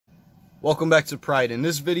Welcome back to Pride. In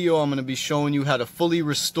this video, I'm going to be showing you how to fully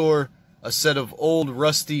restore a set of old,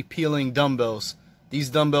 rusty, peeling dumbbells.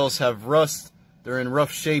 These dumbbells have rust, they're in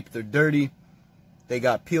rough shape, they're dirty, they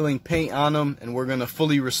got peeling paint on them, and we're going to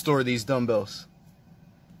fully restore these dumbbells.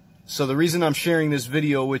 So the reason I'm sharing this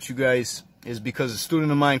video with you guys is because a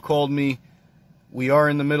student of mine called me. We are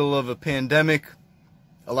in the middle of a pandemic.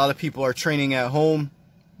 A lot of people are training at home.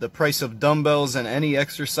 The price of dumbbells and any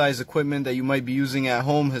exercise equipment that you might be using at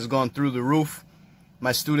home has gone through the roof.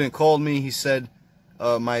 My student called me. He said,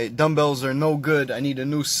 my dumbbells are no good. I need a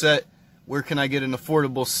new set. Where can I get an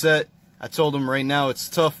affordable set? I told him right now it's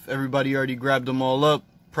tough. Everybody already grabbed them all up.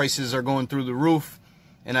 Prices are going through the roof.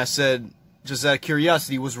 And I said, just out of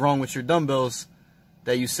curiosity, what's wrong with your dumbbells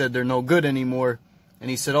that you said they're no good anymore? And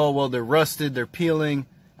he said, oh, well, they're rusted, they're peeling.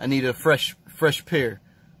 I need a fresh pair.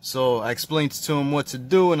 So I explained to him what to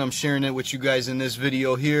do, and I'm sharing it with you guys in this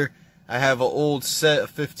video here. I have an old set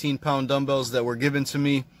of 15-pound dumbbells that were given to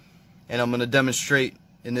me, and I'm going to demonstrate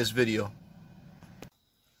in this video.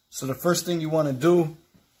 So the first thing you want to do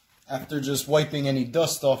after just wiping any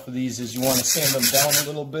dust off of these is you want to sand them down a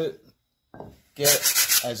little bit.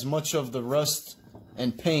 Get as much of the rust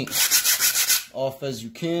and paint off as you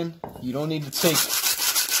can. You don't need to take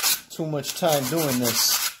too much time doing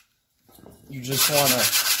this. You just want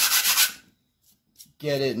to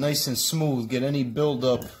get it nice and smooth, get any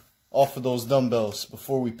buildup off of those dumbbells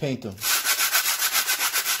before we paint them. You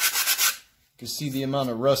can see the amount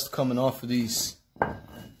of rust coming off of these.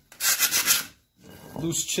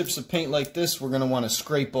 Loose chips of paint like this, we're going to want to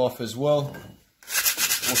scrape off as well.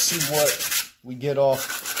 We'll see what we get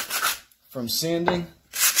off from sanding,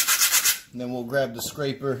 and then we'll grab the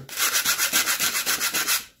scraper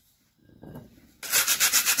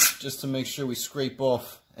just to make sure we scrape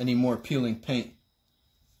off any more peeling paint.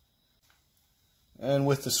 And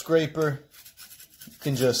with the scraper, you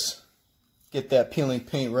can just get that peeling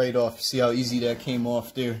paint right off. See how easy that came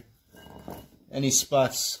off there? Any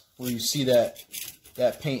spots where you see that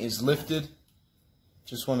paint is lifted,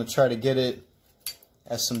 just want to try to get it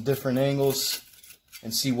at some different angles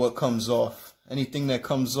and see what comes off. Anything that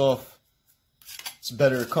comes off, it's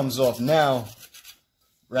better it comes off now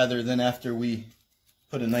rather than after we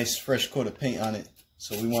put a nice fresh coat of paint on it.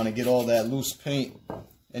 So we want to get all that loose paint,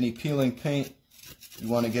 any peeling paint, you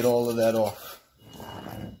want to get all of that off.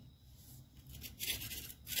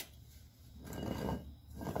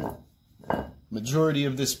 Majority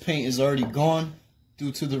of this paint is already gone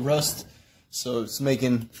due to the rust, so it's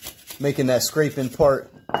making that scraping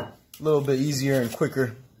part a little bit easier and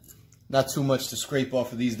quicker. Not too much to scrape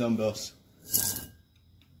off of these dumbbells.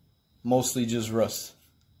 Mostly just rust.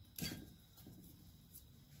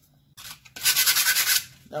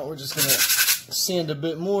 Now we're just going to sand a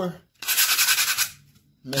bit more.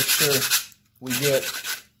 Make sure we get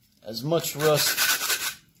as much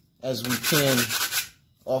rust as we can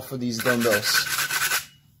off of these dumbbells.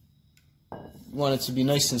 You want it to be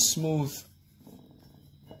nice and smooth.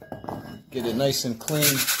 Get it nice and clean.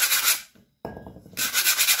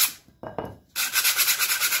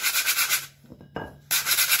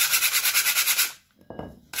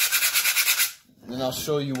 And then I'll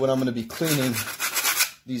show you what I'm going to be cleaning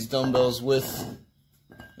these dumbbells with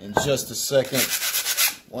in just a second,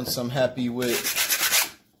 once I'm happy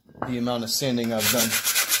with the amount of sanding I've done.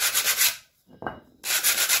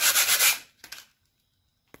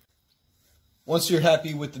 Once you're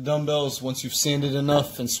happy with the dumbbells, once you've sanded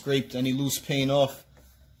enough and scraped any loose paint off,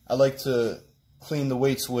 I like to clean the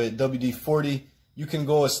weights with WD-40. You can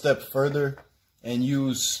go a step further and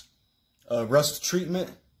use rust treatment.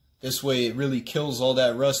 This way it really kills all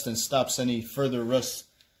that rust and stops any further rust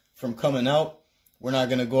from coming out. We're not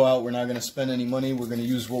going to go out, we're not going to spend any money, we're going to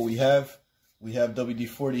use what we have. We have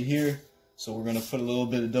WD-40 here, so we're going to put a little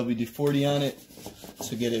bit of WD-40 on it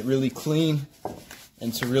to get it really clean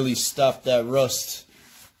and to really stop that rust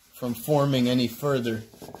from forming any further.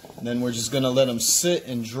 And then we're just going to let them sit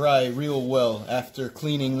and dry real well after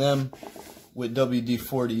cleaning them with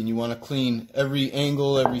WD-40. And you want to clean every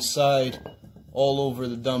angle, every side, all over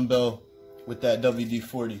the dumbbell with that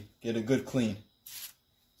WD-40. Get a good clean.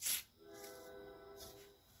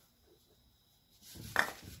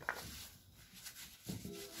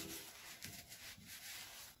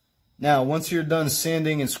 Now, once you're done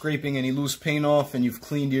sanding and scraping any loose paint off and you've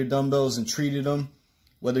cleaned your dumbbells and treated them,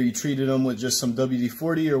 whether you treated them with just some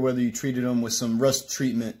WD-40 or whether you treated them with some rust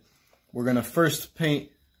treatment, we're going to first paint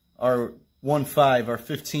our 1-5, our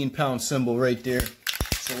 15-pound symbol right there.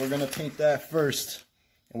 So we're going to paint that first,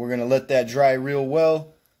 and we're going to let that dry real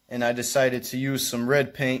well. And I decided to use some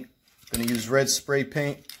red paint. I'm going to use red spray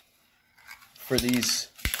paint for these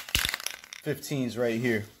 15s right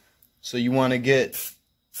here. So you want to get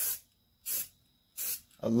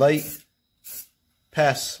a light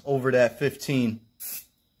pass over that 15.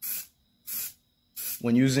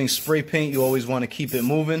 When using spray paint, you always want to keep it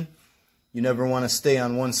moving. You never want to stay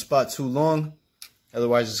on one spot too long,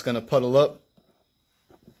 otherwise it's going to puddle up.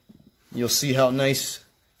 You'll see how nice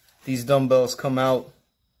these dumbbells come out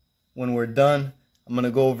when we're done. I'm going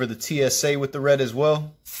to go over the TSA with the red as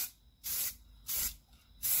well.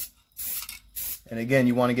 And again,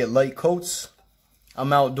 you want to get light coats.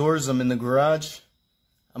 I'm outdoors, I'm in the garage.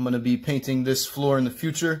 I'm going to be painting this floor in the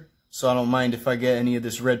future, so I don't mind if I get any of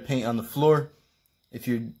this red paint on the floor. If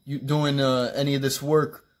you're doing any of this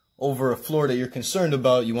work over a floor that you're concerned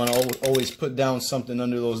about, you want to always put down something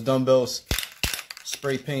under those dumbbells.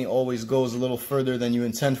 Spray paint always goes a little further than you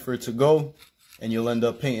intend for it to go, and you'll end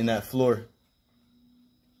up painting that floor.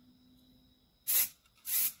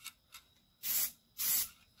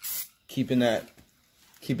 Keeping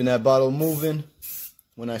that bottle moving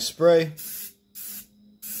when I spray.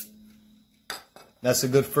 That's a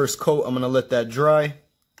good first coat. I'm going to let that dry.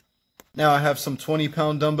 Now I have some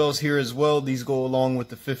 20-pound dumbbells here as well. These go along with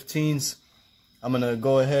the 15s. I'm going to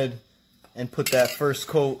go ahead and put that first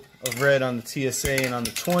coat of red on the TSA and on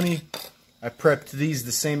the 20. I prepped these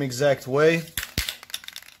the same exact way.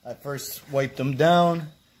 I first wiped them down,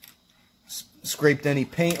 scraped any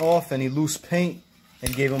paint off, any loose paint,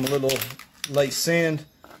 and gave them a little light sand,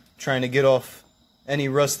 trying to get off any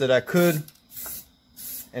rust that I could.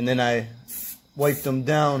 And then I wiped them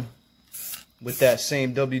down with that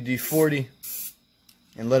same WD-40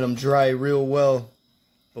 and let them dry real well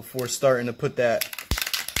before starting to put that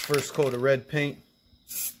first coat of red paint.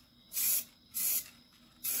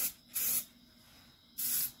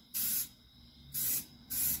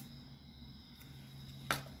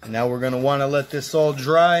 And now we're going to want to let this all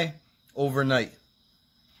dry overnight.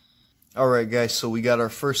 Alright guys, so we got our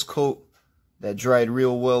first coat that dried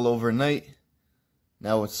real well overnight.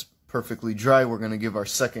 Now it's perfectly dry. We're going to give our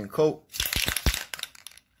second coat.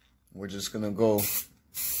 We're just going to go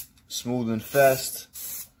smooth and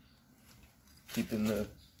fast, keeping the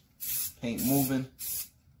paint moving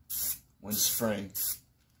when spraying.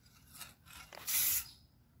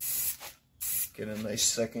 Get a nice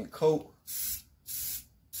second coat.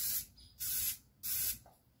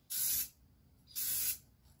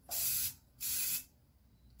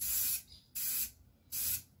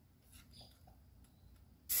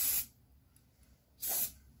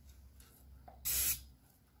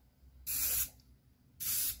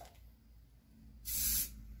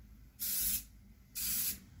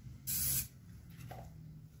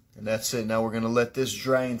 And that's it. Now we're going to let this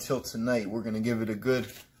dry until tonight. We're going to give it a good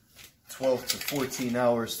 12 to 14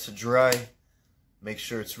 hours to dry. Make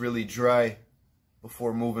sure it's really dry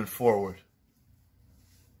before moving forward.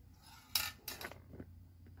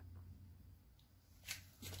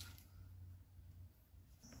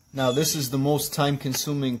 Now this is the most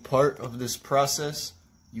time-consuming part of this process.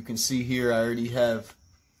 You can see here I already have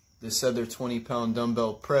this other 20-pound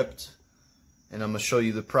dumbbell prepped, and I'm going to show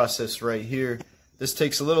you the process right here. This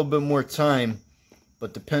takes a little bit more time,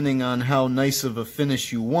 but depending on how nice of a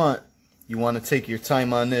finish you want to take your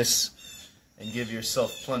time on this and give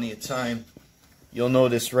yourself plenty of time. You'll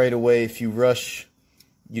notice right away if you rush,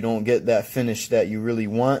 you don't get that finish that you really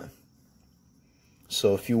want.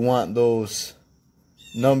 So if you want those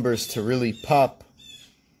numbers to really pop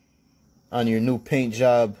on your new paint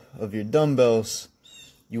job of your dumbbells,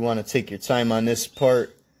 you want to take your time on this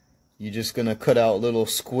part. You're just going to cut out a little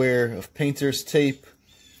square of painter's tape,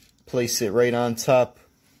 place it right on top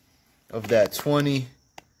of that 20,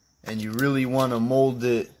 and you really want to mold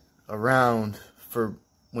it around for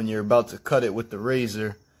when you're about to cut it with the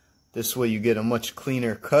razor. This way you get a much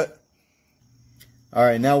cleaner cut.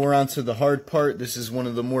 Alright, now we're on to the hard part. This is one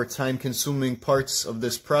of the more time-consuming parts of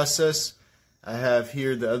this process. I have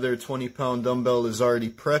here the other 20-pound dumbbell is already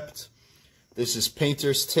prepped. This is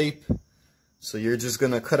painter's tape. So you're just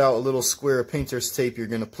going to cut out a little square of painter's tape. You're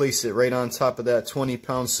going to place it right on top of that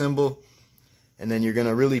 20-pound symbol. And then you're going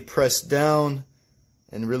to really press down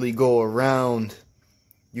and really go around.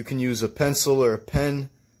 You can use a pencil or a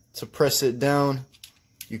pen to press it down.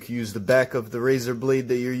 You can use the back of the razor blade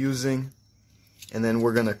that you're using. And then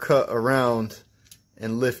we're going to cut around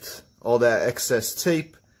and lift all that excess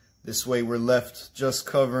tape. This way we're left just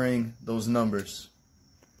covering those numbers.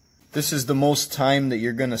 This is the most time that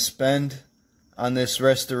you're going to spend on this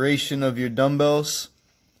restoration of your dumbbells,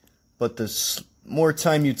 but the more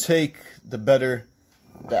time you take, the better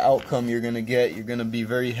the outcome you're going to get. You're going to be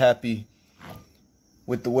very happy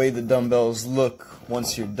with the way the dumbbells look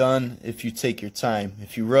once you're done if you take your time.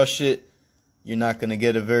 If you rush it, you're not going to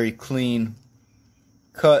get a very clean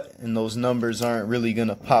cut and those numbers aren't really going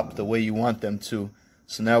to pop the way you want them to.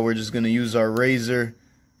 So now we're just going to use our razor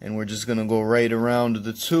and we're just going to go right around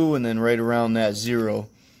the 2 and then right around that 0.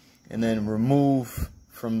 And then remove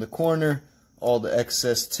from the corner all the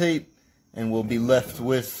excess tape, and we'll be left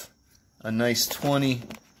with a nice 20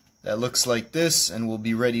 that looks like this, and we'll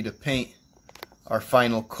be ready to paint our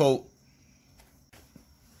final coat.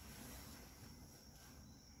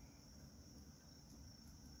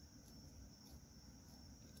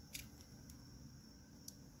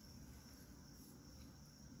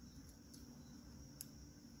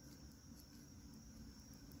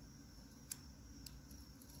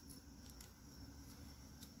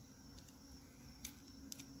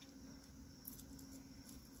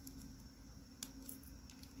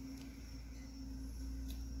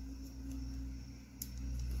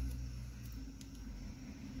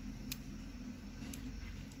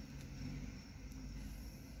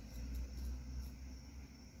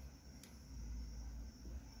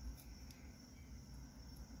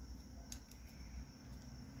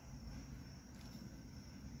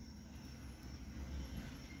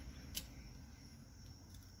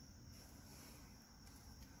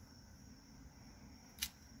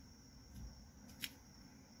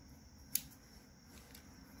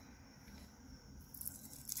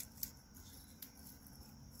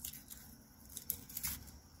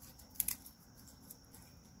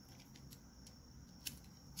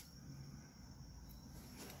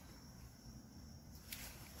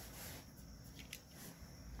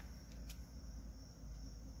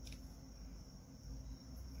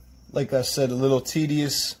 Like I said, a little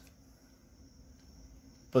tedious,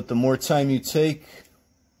 but the more time you take,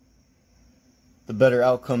 the better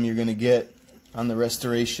outcome you're going to get on the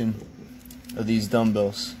restoration of these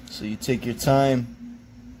dumbbells. So you take your time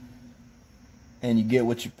and you get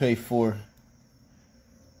what you pay for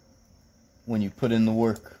when you put in the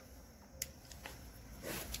work.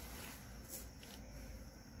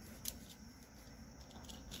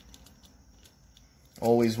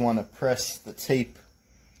 Always want to press the tape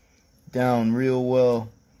down real well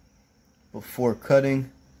before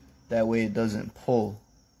cutting, that way it doesn't pull.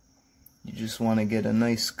 You just want to get a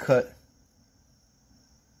nice cut.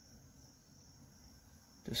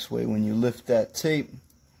 This way when you lift that tape,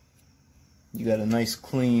 you got a nice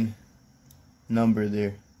clean number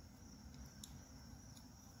there,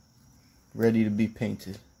 ready to be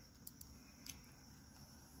painted.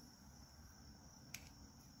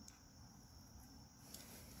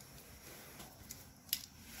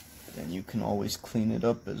 Then you can always clean it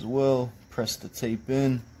up as well. Press the tape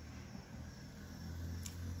in.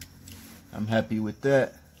 I'm happy with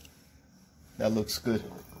that. That looks good.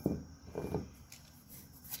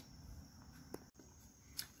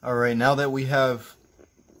 Alright, now that we have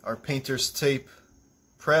our painter's tape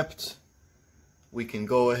prepped, we can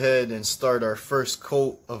go ahead and start our first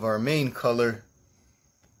coat of our main color.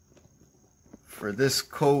 For this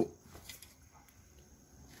coat,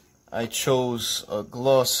 I chose a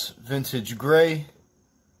gloss vintage gray.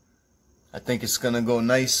 I think it's gonna go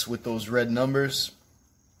nice with those red numbers.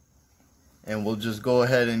 And we'll just go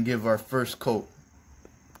ahead and give our first coat.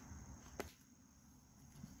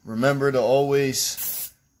 Remember to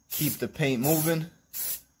always keep the paint moving.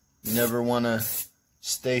 You never wanna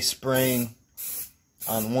stay spraying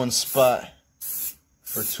on one spot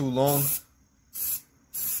for too long.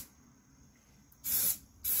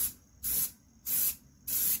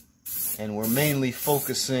 And we're mainly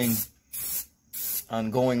focusing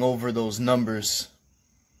on going over those numbers.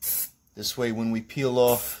 This way when we peel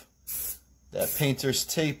off that painter's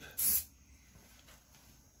tape,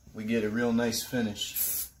 we get a real nice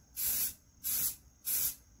finish.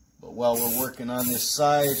 But while we're working on this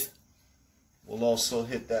side, we'll also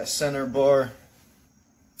hit that center bar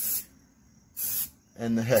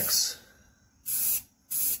and the hex.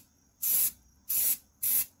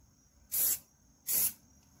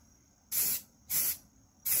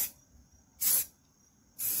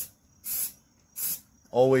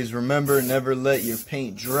 Always remember, never let your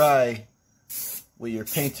paint dry with your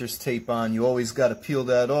painter's tape on. You always got to peel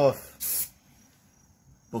that off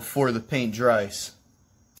before the paint dries.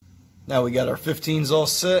 Now we got our 15s all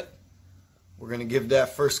set. We're going to give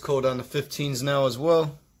that first coat on the 15s now as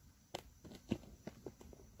well.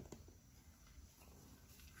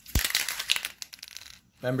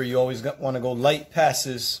 Remember, you always want to go light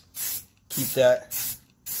passes. Keep that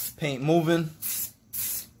paint moving.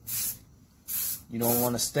 You don't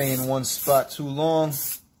want to stay in one spot too long,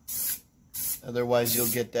 otherwise you'll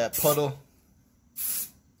get that puddle.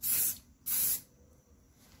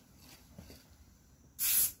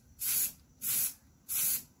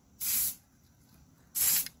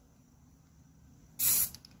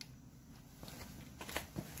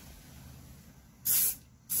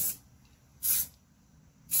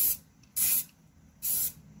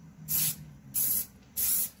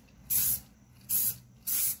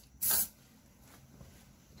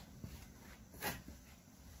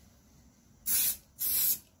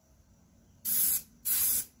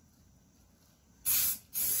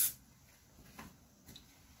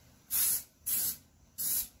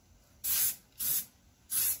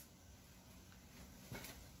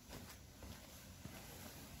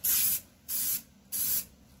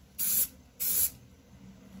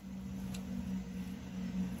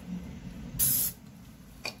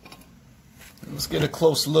 Let's get a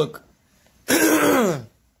close look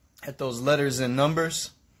at those letters and numbers.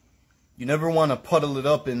 You never want to puddle it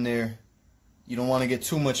up in there. You don't want to get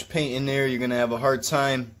too much paint in there. You're going to have a hard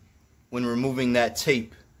time when removing that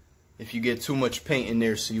tape if you get too much paint in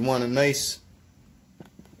there. So you want a nice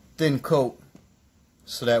thin coat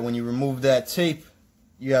so that when you remove that tape,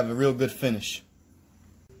 you have a real good finish.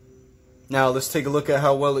 Now let's take a look at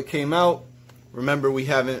how well it came out. Remember, we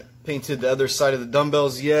haven't painted the other side of the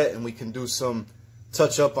dumbbells yet, and we can do some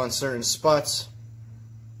touch up on certain spots.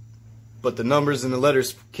 But the numbers and the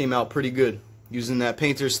letters came out pretty good. Using that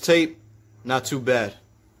painter's tape, not too bad.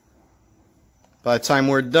 By the time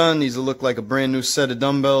we're done, these will look like a brand new set of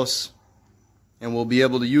dumbbells, and we'll be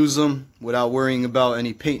able to use them without worrying about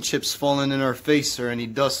any paint chips falling in our face or any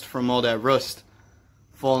dust from all that rust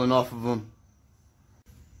falling off of them.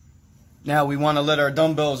 Now we want to let our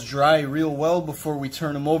dumbbells dry real well before we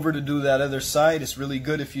turn them over to do that other side. It's really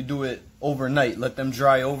good if you do it overnight. Let them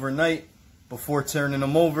dry overnight before turning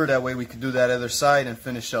them over. That way we can do that other side and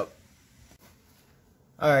finish up.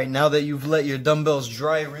 Alright, now that you've let your dumbbells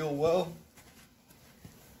dry real well,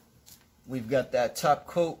 we've got that top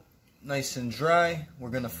coat nice and dry. We're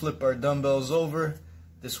going to flip our dumbbells over.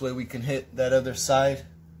 This way we can hit that other side.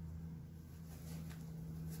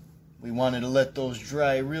 We wanted to let those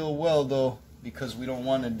dry real well though, because we don't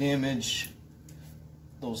want to damage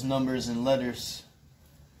those numbers and letters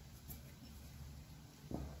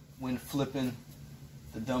when flipping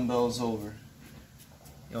the dumbbells over.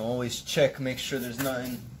 You know, always check, make sure there's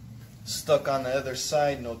nothing stuck on the other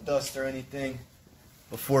side, no dust or anything,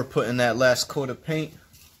 before putting that last coat of paint.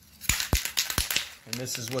 And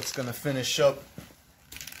this is what's going to finish up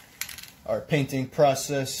our painting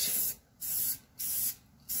process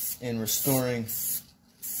in restoring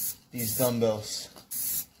these dumbbells.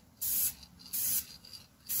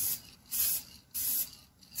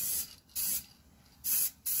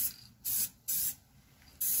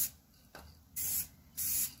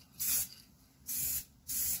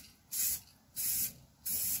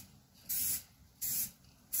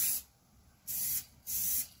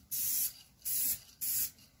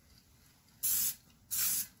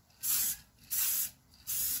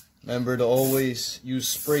 Remember to always use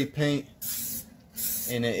spray paint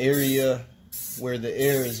in an area where the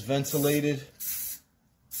air is ventilated.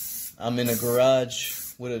 I'm in a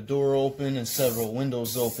garage with a door open and several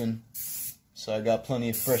windows open, so I got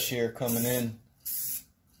plenty of fresh air coming in.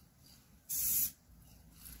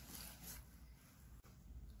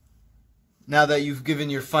 Now that you've given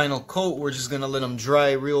your final coat, we're just going to let them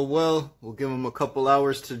dry real well. We'll give them a couple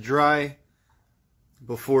hours to dry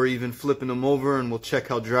before even flipping them over, and we'll check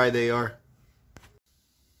how dry they are.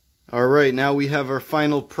 Alright, now we have our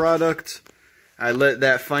final product. I let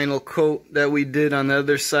that final coat that we did on the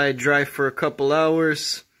other side dry for a couple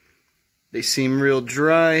hours. They seem real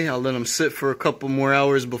dry. I'll let them sit for a couple more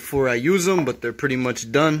hours before I use them, but they're pretty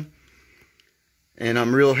much done. And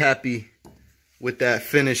I'm real happy with that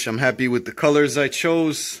finish. I'm happy with the colors I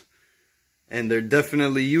chose. And they're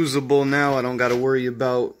definitely usable now. I don't got to worry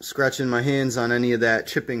about scratching my hands on any of that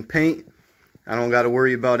chipping paint. I don't got to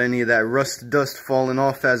worry about any of that rust dust falling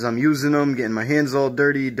off as I'm using them, getting my hands all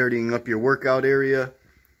dirty, dirtying up your workout area.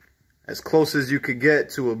 As close as you could get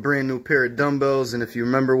to a brand new pair of dumbbells. And if you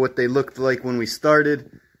remember what they looked like when we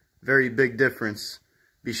started, very big difference.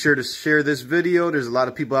 Be sure to share this video. There's a lot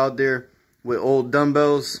of people out there with old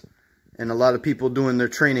dumbbells, and a lot of people doing their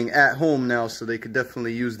training at home now, so they could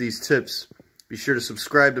definitely use these tips. Be sure to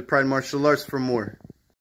subscribe to Pride Martial Arts for more.